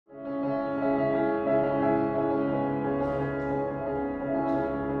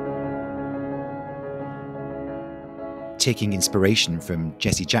taking inspiration from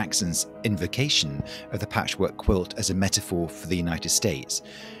Jesse Jackson's invocation of the patchwork quilt as a metaphor for the United States.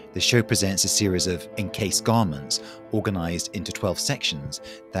 The show presents a series of encased garments organized into 12 sections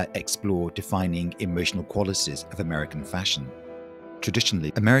that explore defining emotional qualities of American fashion.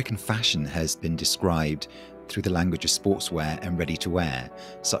 Traditionally, American fashion has been described through the language of sportswear and ready-to-wear,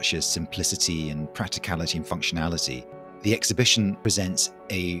 such as simplicity and practicality and functionality. The exhibition presents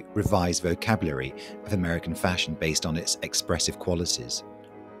a revised vocabulary of American fashion based on its expressive qualities.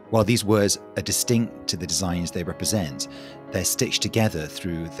 While these words are distinct to the designs they represent, they're stitched together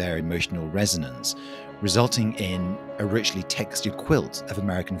through their emotional resonance, resulting in a richly textured quilt of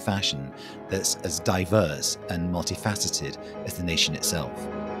American fashion that's as diverse and multifaceted as the nation itself.